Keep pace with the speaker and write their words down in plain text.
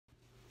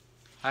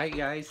Hi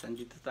guys,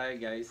 andito tayo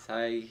guys.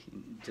 Hi,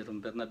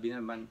 Jerome Bernabe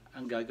naman.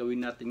 Ang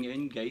gagawin natin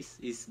ngayon guys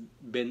is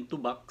bento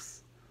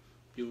box.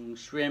 Yung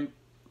shrimp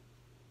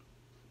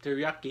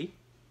teriyaki.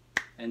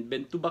 And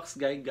bento box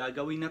guys,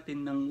 gagawin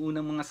natin ng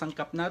unang mga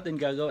sangkap natin.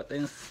 Gagawa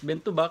tayo ng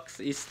bento box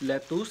is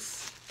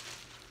lettuce,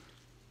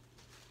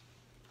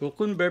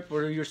 cucumber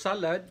for your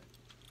salad,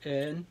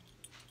 and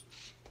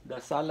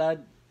the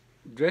salad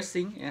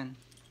dressing. And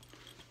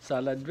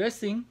salad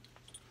dressing.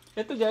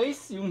 Ito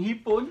guys, yung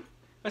hipon.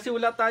 Kasi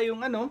wala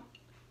tayong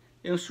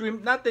yung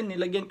shrimp natin,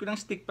 nilagyan ko ng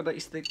stick para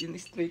straight in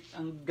straight.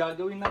 Ang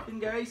gagawin natin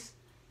guys,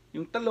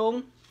 yung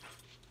talong,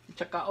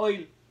 at saka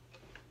oil.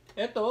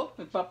 Ito,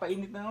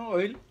 nagpapainit na ng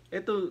oil.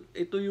 Ito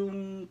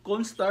yung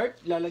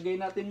cornstarch, lalagay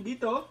natin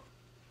dito.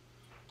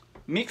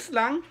 Mix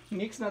lang,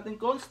 mix natin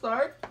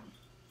cornstarch.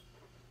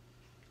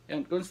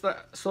 Yan,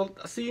 cornstarch, salt,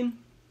 asin,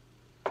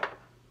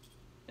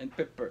 and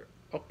pepper.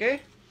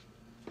 Okay?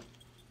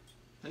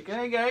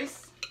 Okay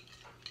guys.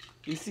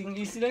 Easy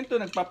lang ito.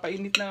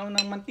 Nagpapainit na ako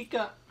ng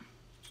mantika.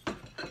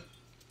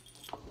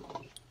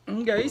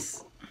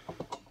 Guys.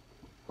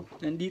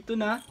 Nandito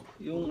na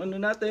yung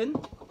natin.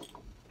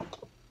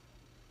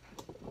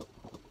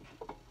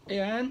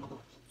 Ayan.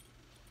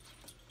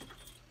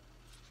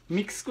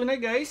 Mix ko na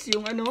guys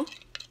yung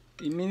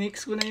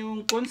i-mix ko na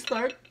yung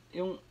cornstarch.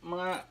 Yung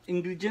mga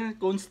ingredient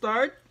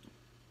cornstarch.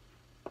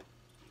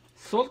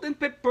 Salt and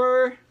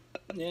pepper.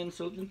 Ayan,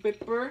 salt and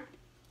pepper.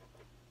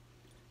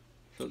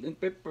 Salt and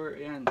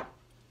pepper, ayan.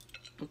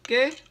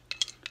 Okay.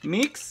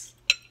 Mix.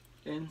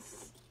 And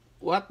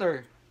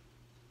water.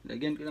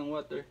 Lagyan ko ng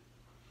water.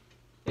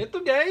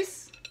 Ito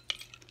guys.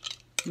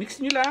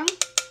 Mix nyo lang.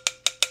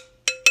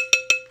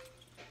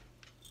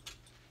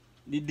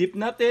 Didip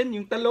natin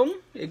yung talong,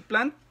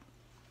 eggplant.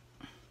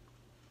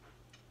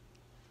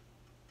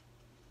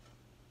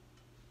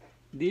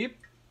 Dip.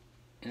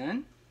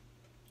 Ayan.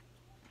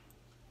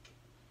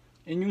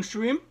 And yung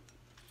shrimp.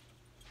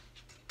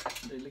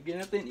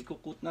 Lagyan natin,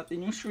 ikukut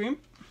natin yung shrimp.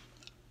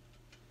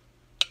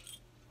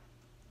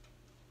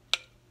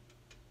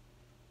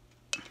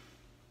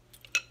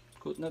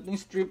 Coat natin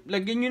yung shrimp.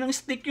 Lagyan nyo ng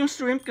stick yung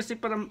shrimp kasi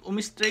para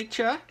umi-straight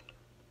siya.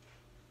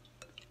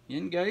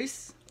 Yan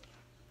guys.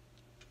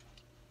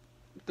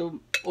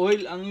 Ito,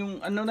 oil ang yung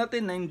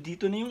natin,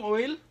 dito na yung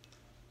oil.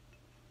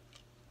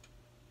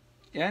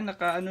 Yan,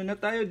 naka na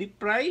tayo, deep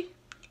fry.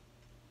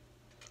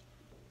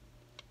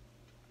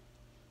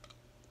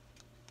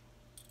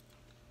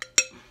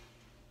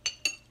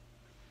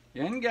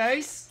 Yan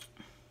guys.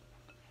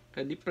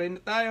 Ka-deep fry na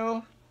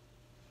tayo.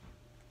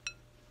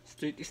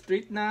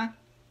 Straight na.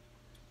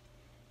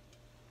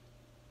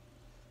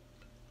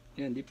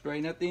 Yan, deep fry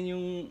natin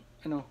yung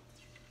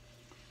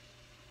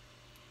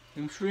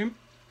yung shrimp.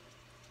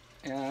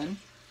 Yan.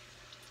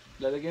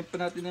 Lalagyan pa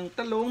natin ng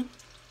talong.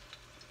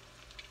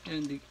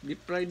 Yan,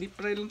 deep fry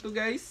lang to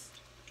guys.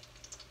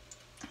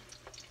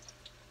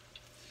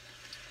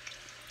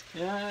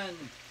 Yan.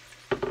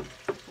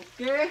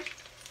 Okay.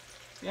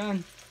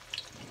 Yan.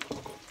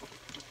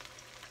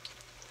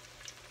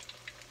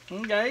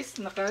 Guys,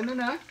 naka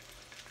na.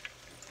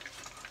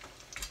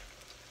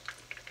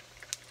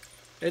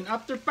 And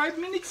after 5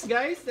 minutes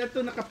guys,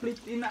 ito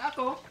naka-flip in na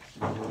ako.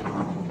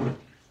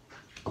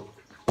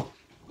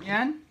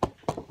 Yan.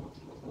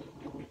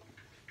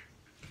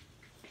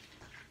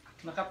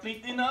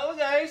 Naka-flip in na ako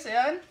guys,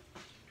 ayan.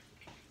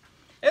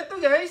 Ito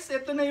guys,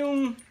 ito na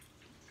yung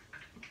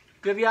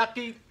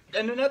teriyaki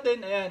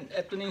natin, ayan.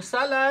 Ito na yung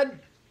salad,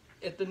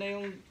 ito na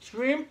yung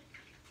shrimp,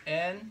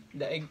 and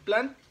the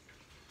eggplant.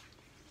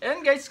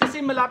 Ayan guys,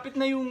 kasi malapit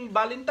na yung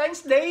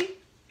Valentine's Day.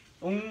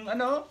 Kung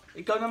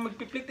ikaw na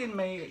magpiplitin,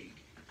 may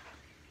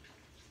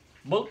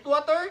boiled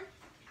water,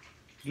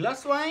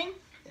 glass wine,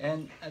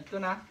 and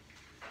ito na.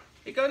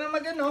 Ikaw na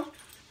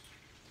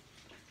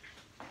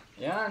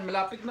Ayan,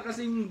 malapit na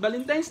kasing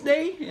Valentine's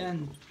Day.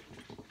 Ayan.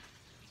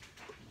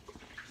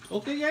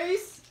 Okay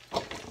guys.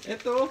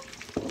 Ito.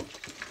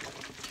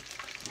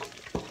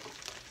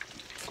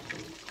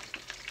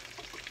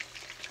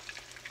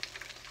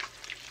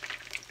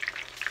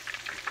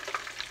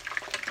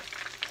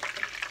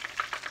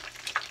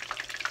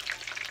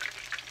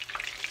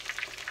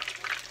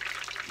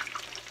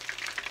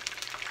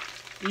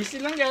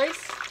 Easy lang guys.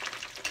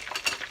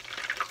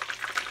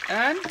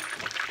 And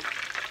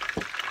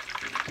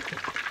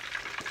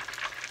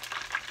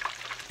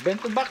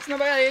bento box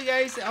na ba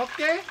guys?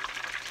 Okay.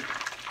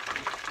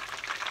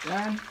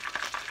 Yan.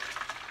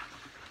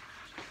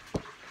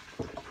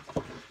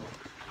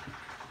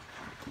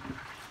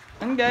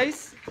 And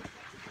guys,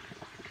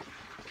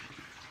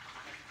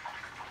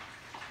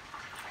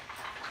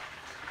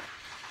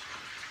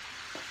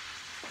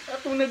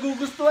 kung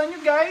nagugustuhan nyo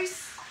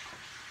guys,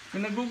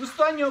 kung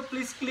nagugustuhan nyo,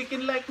 please click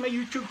and like my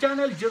YouTube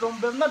channel, Jerome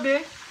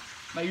Bernabe.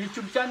 My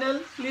YouTube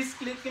channel, please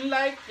click and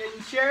like and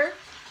share.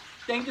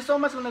 Thank you so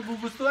much kung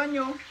nagugustuhan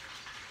nyo.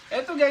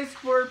 Eto guys,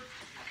 for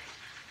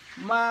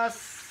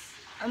mas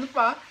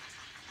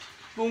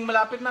kung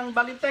malapit ng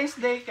Valentine's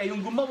Day,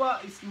 kayong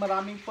gumawa is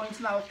maraming points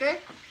na, okay?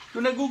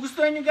 Kung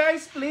nagugustuhan nyo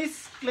guys,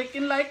 please click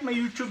and like my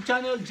YouTube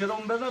channel,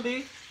 Jerome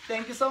Bernabe.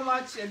 Thank you so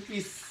much and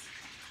peace.